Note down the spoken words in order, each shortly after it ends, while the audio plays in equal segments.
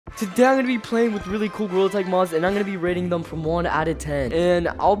Today I'm going to be playing with really cool Gorilla Tag mods, and I'm going to be rating them from 1 out of 10. And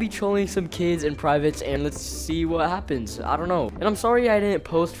I'll be trolling some kids in privates, and let's see what happens. I don't know. And I'm sorry I didn't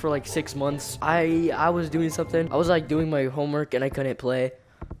post for like 6 months. I was doing something. I was like doing my homework, and I couldn't play.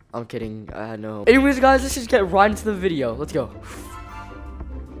 I'm kidding. I had no. Anyways, guys, let's just get right into the video. Let's go.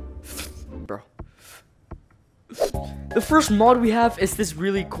 Bro. The first mod we have is this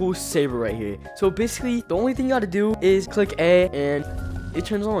really cool saber right here. So basically, the only thing you gotta do is click A and it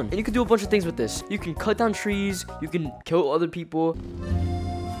turns on. And you can do a bunch of things with this. You can cut down trees, you can kill other people.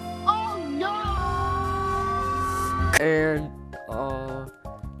 Oh no! And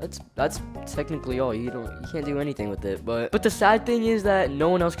that's technically all. You can't do anything with it. But the sad thing is that no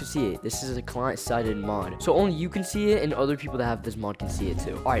one else can see it. This is a client-sided mod. So only you can see it and other people that have this mod can see it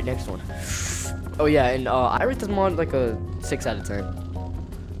too. Alright, next one. Oh yeah, and I rate this mod like a 6 out of 10.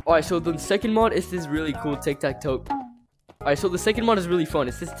 Alright, so the second mod is this really cool tic-tac-toe. Alright, so the second mod is really fun.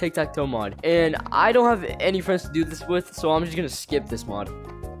 It's this tic-tac-toe mod. And I don't have any friends to do this with, so I'm just gonna skip this mod.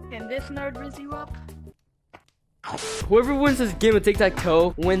 Can this nerd rizz you up? Whoever wins this game of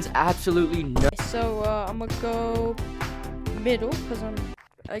tic-tac-toe wins absolutely nothing. So, I'm gonna go middle, because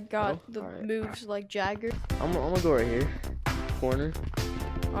I got the Alright. moves like Jagger. I'm gonna go right here. Corner.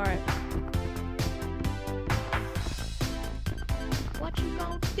 Alright. What you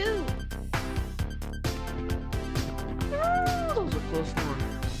gonna do? That was a close one.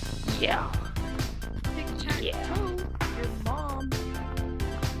 Yeah. Tic-tac-toe. Your mom.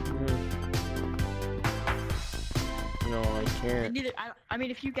 No, I can't. Neither. I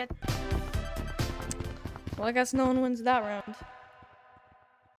mean, if you get. Well, I guess no one wins that round.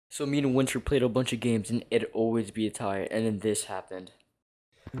 So me and Winter played a bunch of games and it'd always be a tie, and then this happened.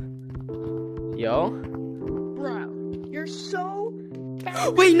 Yo? Bro, you're so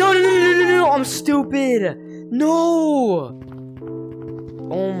bad. Wait, no, I'm stupid! No!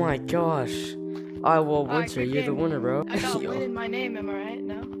 Oh my gosh. Well, Winter, you're the winner, bro. I got win in my name, am I right?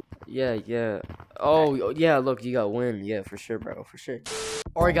 No? Yeah. Oh, yeah, look, you got win. Yeah, for sure, bro, for sure.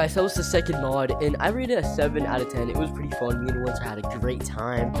 Alright, guys, that was the second mod, and I rated it a 7 out of 10. It was pretty fun. Me and Winter had a great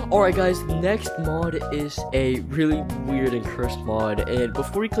time. Alright, guys, the next mod is a really weird and cursed mod, and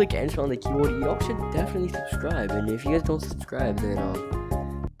before you click enter on the keyboard, y'all should definitely subscribe, and if you guys don't subscribe, then,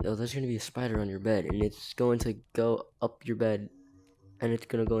 there's gonna be a spider on your bed, and it's going to go up your bed, and it's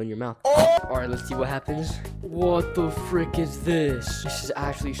gonna go in your mouth. Alright, let's see what happens. What the frick is this? This is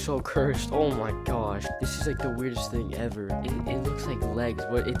actually so cursed. Oh my gosh. This is like the weirdest thing ever. It looks like legs,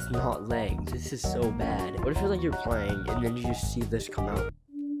 but it's not legs. This is so bad. What if it's like you're playing, and then you just see this come out?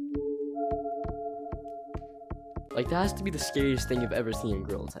 Like, that has to be the scariest thing you've ever seen in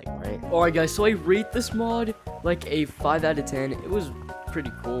Gorilla Tag, right? Alright guys, so I rate this mod like a 5 out of 10. It was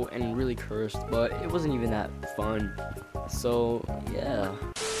pretty cool and really cursed, but it wasn't even that fun. So, yeah.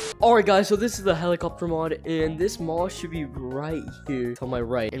 Alright guys, so this is the helicopter mod, and this mod should be right here to my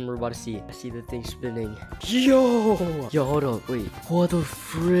right, and we're about to see it. I see the thing spinning. Yo, hold up, wait. What the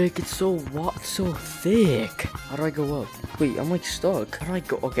frick? It's so thick. How do I go up? Wait, I'm like stuck. How do I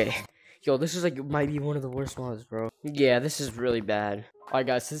go? Okay. Yo, this is like might be one of the worst mods, bro. Yeah, this is really bad. Alright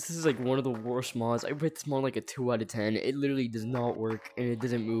guys, this is like one of the worst mods. I rate this mod like a 2 out of 10. It literally does not work, and it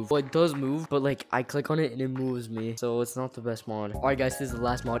doesn't move. Well, it does move, but like I click on it and it moves me, so it's not the best mod. Alright guys, this is the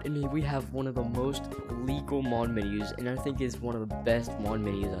last mod, and here we have one of the most legal mod menus, and I think it's one of the best mod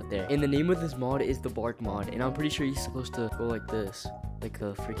menus out there. And the name of this mod is the bark mod, and I'm pretty sure he's supposed to go like this, like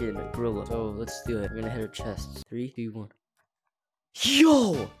a freaking gorilla. So let's do it. We're gonna hit our chests. 3, 2, 1.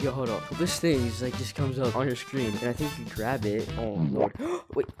 Yo, hold up. So this thing is like just comes up on your screen, and I think you grab it. Oh lord.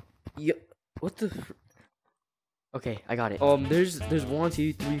 Wait. Yo, what the? Okay, I got it. There's 1,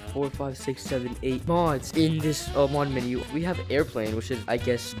 2, 3, 4, 5, 6, 7, 8 mods in this mod menu. We have airplane, which is I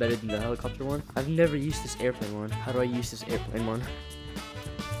guess better than the helicopter one. I've never used this airplane one. How do I use this airplane one?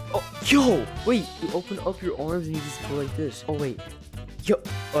 Oh, yo, wait. You open up your arms and you just go like this. Oh wait. Yo.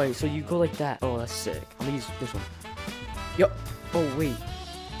 Alright, so you go like that. Oh, that's sick. I'm gonna use this one. Yo. Oh wait,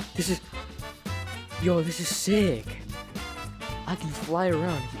 this is sick. I can fly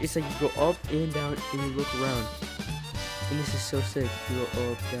around. It's like you go up and down and you look around, and this is so sick. You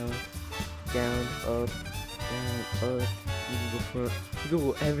go up, down, up, you can go front, you can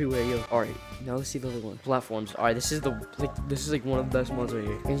go everywhere, yo. All right, now let's see the other one. Platforms. All right, this is like one of the best ones right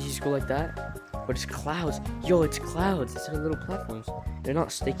here. And you just go like that. But it's clouds. Yo, it's clouds instead of little platforms. They're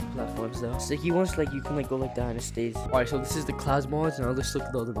not sticky platforms though. Sticky ones, like you can like go like that and it stays. Alright, so this is the clouds mods. Now let's look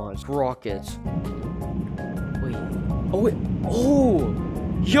at the other mods. Rockets. Wait. Oh wait. Oh!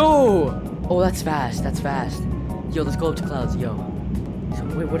 Yo! Oh, that's fast. Yo, let's go up to clouds, yo. So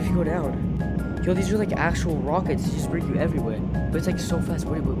wait, what if you go down? Yo, these are like actual rockets. They just bring you everywhere. But it's like so fast.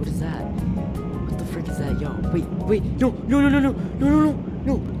 Wait, what is that? What the frick is that? Yo, wait, no.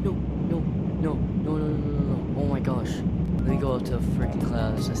 Oh my gosh. Let me go up to freaking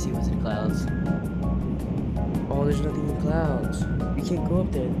clouds. Let's see what's in clouds. Oh, there's nothing in clouds. You can't go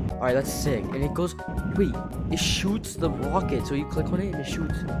up there. Alright, that's sick. And it goes, wait, it shoots the rocket. So you click on it and it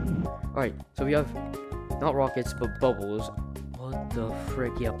shoots. Alright, so we have not rockets, but bubbles. What the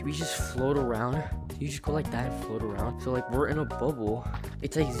frick? Yeah, we just float around. You just go like that and float around. So like we're in a bubble.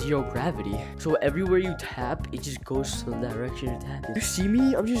 It's like zero gravity. So everywhere you tap, it just goes to the direction you're tapping. You see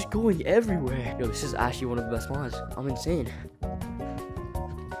me? I'm just going everywhere. Yo, this is actually one of the best mods. I'm insane.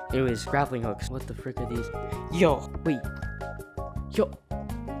 Anyways, grappling hooks. What the frick are these? Yo, wait. Yo,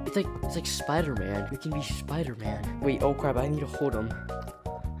 it's like Spider-Man. We can be Spider-Man. Wait, oh crap, I need to hold him.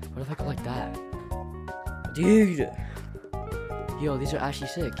 What if I go like that? Dude. Yo, these are actually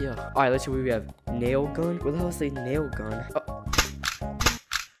sick, yo. Alright, let's see what we have. Nail gun? What the hell is a nail gun? Oh.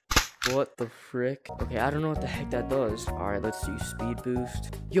 What the frick? Okay, I don't know what the heck that does. Alright, let's do speed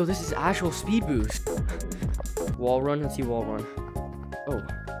boost. Yo, this is actual speed boost. Wall run, let's see wall run. Oh.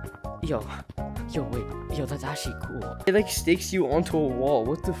 Yo, wait. Yo, that's actually cool. It like stakes you onto a wall.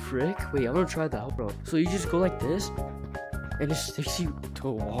 What the frick? Wait, I'm gonna try that out, bro. So you just go like this, and it sticks you to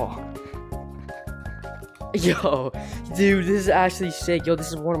a wall. Yo, dude, this is actually sick. Yo, this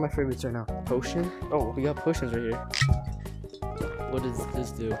is one of my favorites right now. Potion? Oh, we got potions right here. What does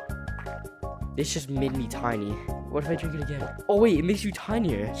this do? This just made me tiny. What if I drink it again? Oh wait, it makes you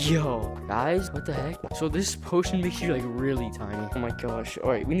tinier. Yo, guys, what the heck? So this potion makes you like really tiny. Oh my gosh.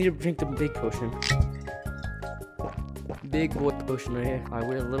 Alright, we need to drink the big potion. Big boy potion right here. Alright,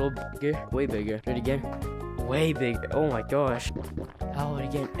 we're a little bigger. Way bigger. Do it again. Way bigger. Oh my gosh. Oh, and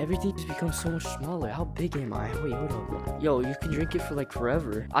again, everything just becomes so much smaller. How big am I? Wait, hold up. Yo, you can drink it for like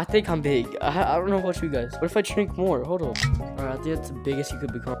forever. I think I'm big. I don't know about you guys. What if I drink more? Hold up. Alright, I think that's the biggest you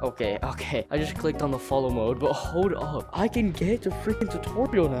could become. Okay. I just clicked on the follow mode, but hold up. I can get the freaking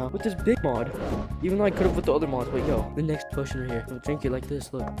tutorial now with this big mod. Even though I could have with the other mods, but yo, the next potion right here. Yo, drink it like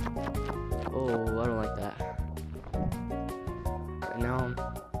this, look. Oh, I don't like that. Right now,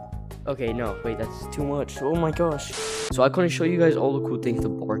 okay, no, wait, that's too much. Oh my gosh. So I couldn't show you guys all the cool things the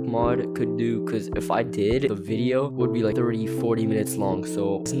bark mod could do, because if I did, the video would be like 30-40 minutes long.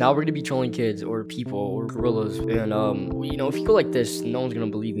 So now we're gonna be trolling kids or people or gorillas, and you know, if you go like this, no one's gonna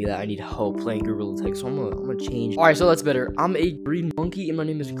believe me that I need help playing gorilla tag. So I'm gonna change. All right, so that's better. I'm a green monkey and my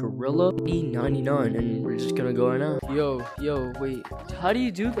name is Gorilla E99, and we're just gonna go right now. Yo, wait, how do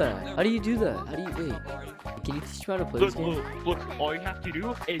you do that? How do you wait? Can you teach me how to play this game? Look, all you have to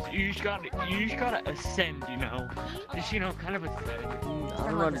do is you just gotta ascend, you know. Just, you know, kind of ascend. I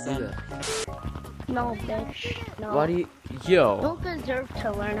don't know how to do that. No, bitch. No. Why do you... Yo. You don't deserve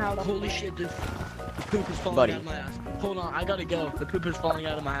to learn how to... Holy shit, the poop is falling out of my ass. Hold on, I gotta go. The poop is falling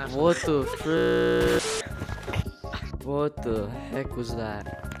out of my ass. What the frick? What the heck was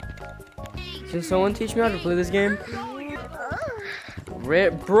that? Can someone teach me how to play this game?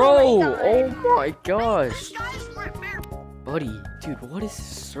 Bro! Oh my gosh! Buddy, dude, what is this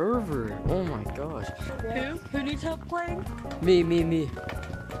server? Oh my gosh. Who needs help playing? Me.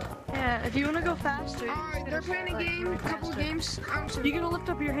 Yeah, if you want to go faster. Alright, they're playing a game, a couple games. You gotta lift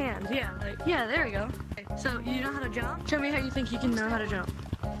up your hands. Yeah, yeah, there we go. So, you know how to jump? Show me how you think you can know how to jump.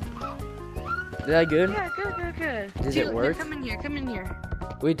 Is that good? Yeah, good. Does it work? Come in here.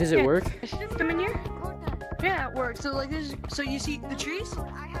 Wait, does it work? Come in here. Yeah, it works. So like this. So you see the trees?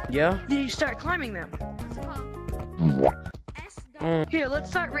 Yeah? Then you start climbing them. Here,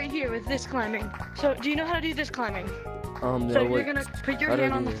 let's start right here with this climbing. So, do you know how to do this climbing? No, so you're gonna put your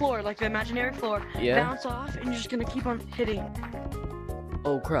hand on the floor, like the imaginary floor. Yeah. Bounce off, and you're just gonna keep on hitting.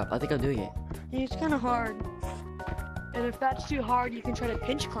 Oh crap! I think I'm doing it. Yeah, it's kind of hard. And if that's too hard, you can try to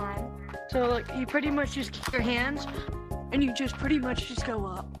pinch climb. So like you pretty much just keep your hands, and you just pretty much just go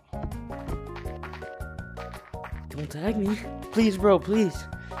up. Don't tag me, please, bro. Please.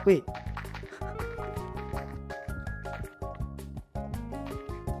 Wait.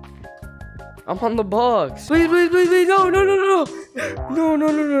 I'm on the box. Please. No.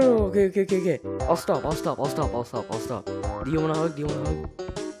 Okay. I'll stop. Do you want a hug?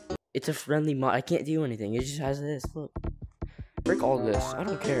 It's a friendly mod. I can't do anything. It just has this. Look. Break all this. I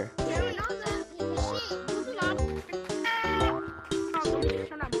don't care.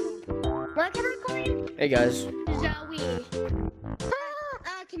 Hey guys. Zoe.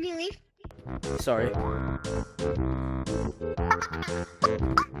 Can you leave? Sorry.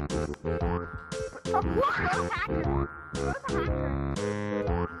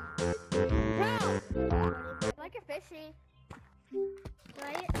 Like a fishy.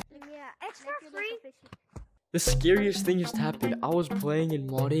 Right? Yeah. It's for free. The scariest thing just happened. I was playing and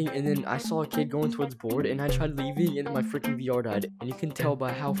modding, and then I saw a kid going towards board, and I tried leaving, and my freaking VR died. And you can tell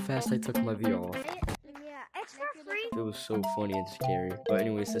by how fast I took my VR off. Yeah, it's for free. It was so funny and scary. But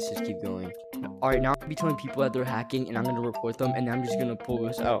anyways, let's just keep going. Alright, now I'm gonna be telling people that they're hacking, and I'm gonna report them, and I'm just gonna pull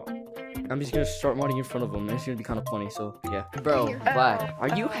this out. I'm just gonna start modding in front of them, and it's gonna be kind of funny, so yeah. Bro, Black, are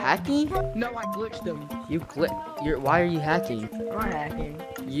you hacking? No, I glitched them. Why are you hacking? I'm not hacking.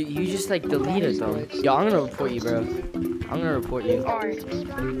 You just like deleted them. Yo, I'm gonna report you, bro. I'm gonna report you. Alright.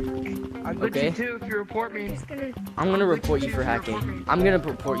 I glitched Okay. you too if you report me. I'm gonna report you for hacking. I'm gonna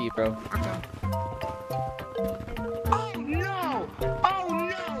report you, bro. Oh no! Oh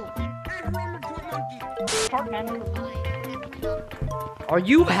no! Are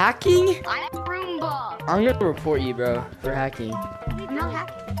you hacking? I have Roomba. I'm gonna report you, bro, for hacking. I'm not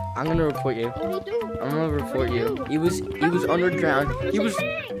hacking. I'm gonna report you. What do you do? I'm gonna report you. He was underground.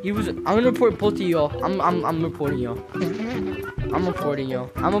 I'm gonna report both of y'all. I'm reporting y'all. I'm reporting y'all.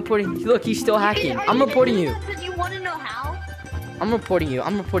 Look, he's still hacking. I'm reporting you. Because you want to know how? I'm reporting you.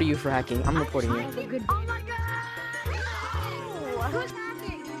 I'm reporting you for hacking. I'm reporting you. Oh my god! No! Who's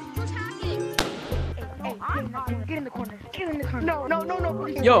hacking? Who's hacking? Get in the corner. Get in the corner. No.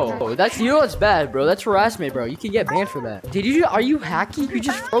 Yo, that's bad, bro. That's harassment, bro. You can get banned for that. Are you hacking? You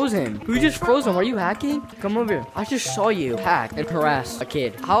just froze him. Who just froze him? Are you hacking? Come over here. I just saw you hack and harass a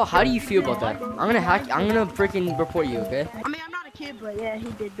kid. How do you feel about that? I'm gonna freaking report you, okay? I mean, I'm not a kid, but yeah, he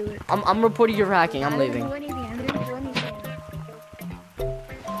did do it. I'm reporting you for hacking. I'm leaving. I didn't do anything.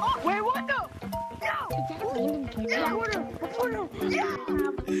 Oh, wait, what the?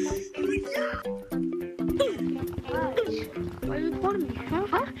 Why are you recording me?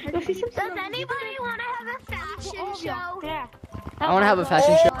 Huh? Does anybody want to have a fashion show? Yeah. I wanna have a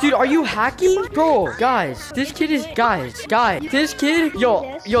fashion show. Dude, are you hacking? Bro, guys, this kid is, this kid,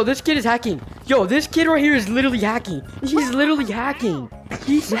 yo, this kid is hacking. Yo, this kid right here is literally hacking. He's literally hacking.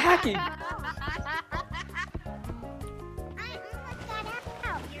 He's hacking.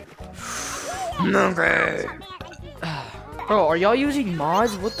 Okay. Bro, are y'all using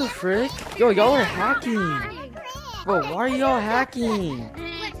mods? What the frick? Yo, y'all are hacking. Bro, why are y'all hacking?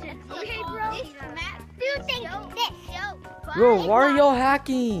 Okay, bro. Do things this. Bro, why are y'all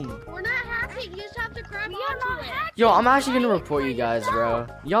hacking? We're not hacking. You just have to grab onto it. Yo, I'm actually gonna report you guys, bro.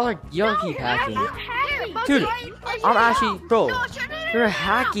 Y'all keep hacking. Dude, I'm actually, bro, you're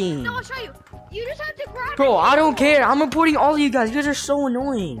hacking. No, I'll show you. You just have to grab Bro, I don't care. I'm reporting all of you guys. You guys are so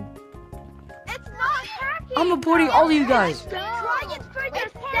annoying. It's not hacking. I'm reporting all of you guys. Try it for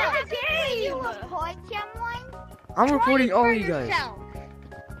yourself. You report someone? I'm reporting all of you guys.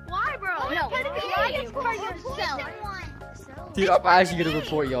 Why, bro? No, try it for yourself. Dude, I'm actually gonna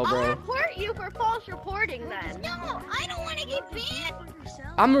report y'all, I'll bro. report you for false reporting then. No, I don't want to get banned.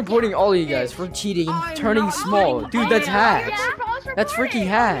 I'm reporting all of you guys for cheating and turning small. Dude, that's hacks. That's freaking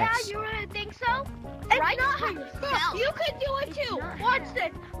hacks. Yeah, you really think so? Right? You could do it too. Watch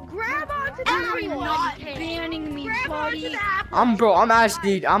this. Grab onto the apple. You're not banning me, Grab onto buddy. the apple.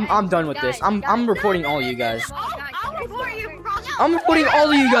 I'm done with this. I'm reporting all of you guys. I'll report you for false. I'm reporting all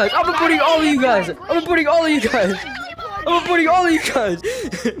of you guys. I'm reporting all of you guys. I'm reporting all of you guys. I'm reporting all of you guys.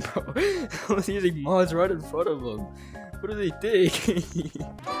 Bro, I was using mods right in front of them. What do they think?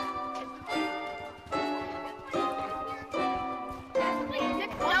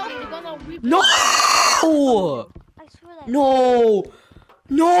 No! No!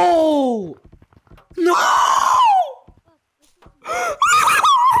 No! No!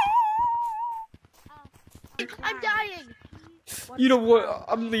 I'm dying. You know what?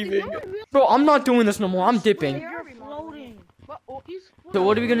 I'm leaving. Bro, I'm not doing this no more. I'm dipping. You're floating. So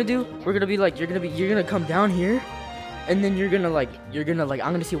what are we gonna do? We're gonna be like, you're gonna come down here, and then you're gonna like,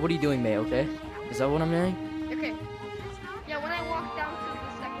 I'm gonna see, what are you doing, May, okay? Is that what I'm doing? Okay. Yeah, when I walk down to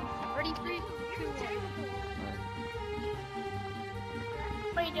the second. Ready, 3, 2, 1.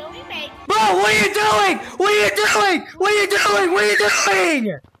 What are you doing, mate? Bro, what are you doing? What are you doing? What are you doing? What are you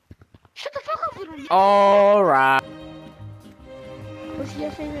doing? Shut the fuck up, little. Alright. What's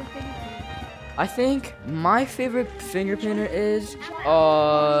your favorite thing? I think my favorite finger painter is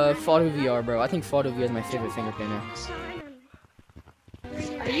Photo VR, bro. I think Photo VR is my favorite finger painter.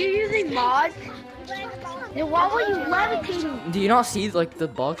 Are you using mods? Then why were you levitating? Do you not see like the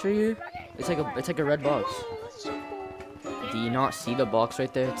box right here? It's like a red box. Do you not see the box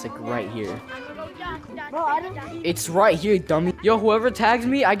right there? It's like right here. Bro, I don't. It's right here, dummy. Yo, whoever tags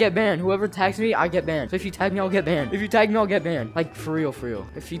me, I get banned. Whoever tags me, I get banned. So if you tag me, I'll get banned. If you tag me, I'll get banned. Like, for real, for real.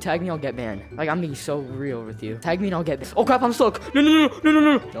 If you tag me, I'll get banned. Like, I'm being so real with you. Tag me and I'll get banned. Oh, crap, I'm stuck. No, no, no, no,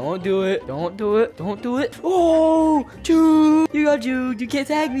 no, no. Don't do it. Don't do it. Don't do it. Oh, Jude. You got Jude. You can't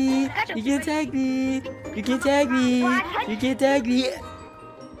tag me. You can't tag me. You can't tag me. You can't tag me.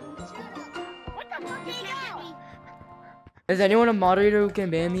 Is anyone a moderator who can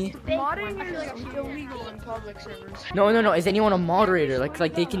ban me? Modding is illegal in public servers. No, no, no. Is anyone a moderator? Like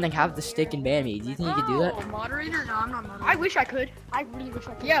they can like have the stick and ban me. Do you think you could do that? Oh, moderator? No, I'm not moderator. I wish I could. I really wish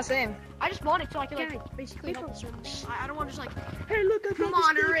I could. Yeah, same. I just want it so I can like basically help the servers. I don't want to just like, Hey, look, I got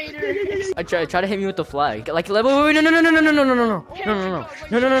moderator. I try to hit me with the flag. Like, wait, wait, no, no, no, no, no, no, no, no, no, no, no, no,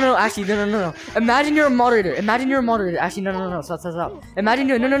 no, no, no, no. Actually, no, no, no, no. Imagine you're a moderator. Imagine you're a moderator. Actually, no, no, no, no. Stop, stop, stop. Imagine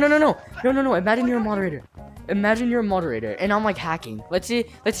you're no, no, no, no, no, no, no, no. Imagine you're a moderator. Imagine you're a moderator and I'm like hacking. Let's see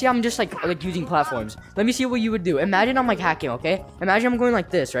I'm just like using platforms. Let me see what you would do. Imagine I'm like hacking, okay? Imagine I'm going like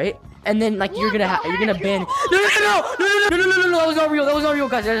this, right? And then like you're gonna ban. No, no, no, no, no, no, no, no, no, that was not real. That was not real,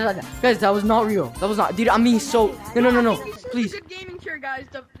 guys. Guys, that was not real. That was not. Dude, I'm being so. No, no, no, no. Please. Good gaming chair, guys.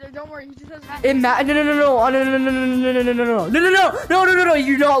 Don't worry. He just has. No, no, no, no, no, no, no, no, no, no, no, no, no, no, no, no, no, no, no.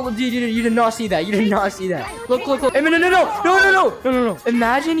 You not. You did not see that. You did not see that. Look, look, look. No, no, no, no, no, no, no, no, no, no.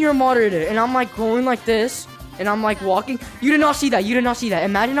 Imagine you're a moderator and I'm like going like this. And I'm like walking. You did not see that. You did not see that.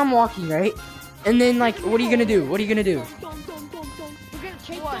 Imagine I'm walking, right? And then like, what are you gonna do? What are you gonna do?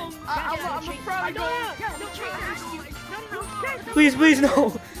 Please, please,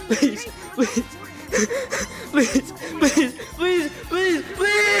 no. Please, please, please, please, please, please,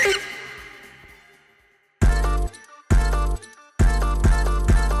 please.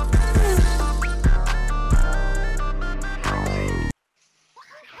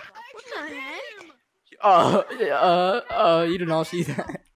 You did not see that.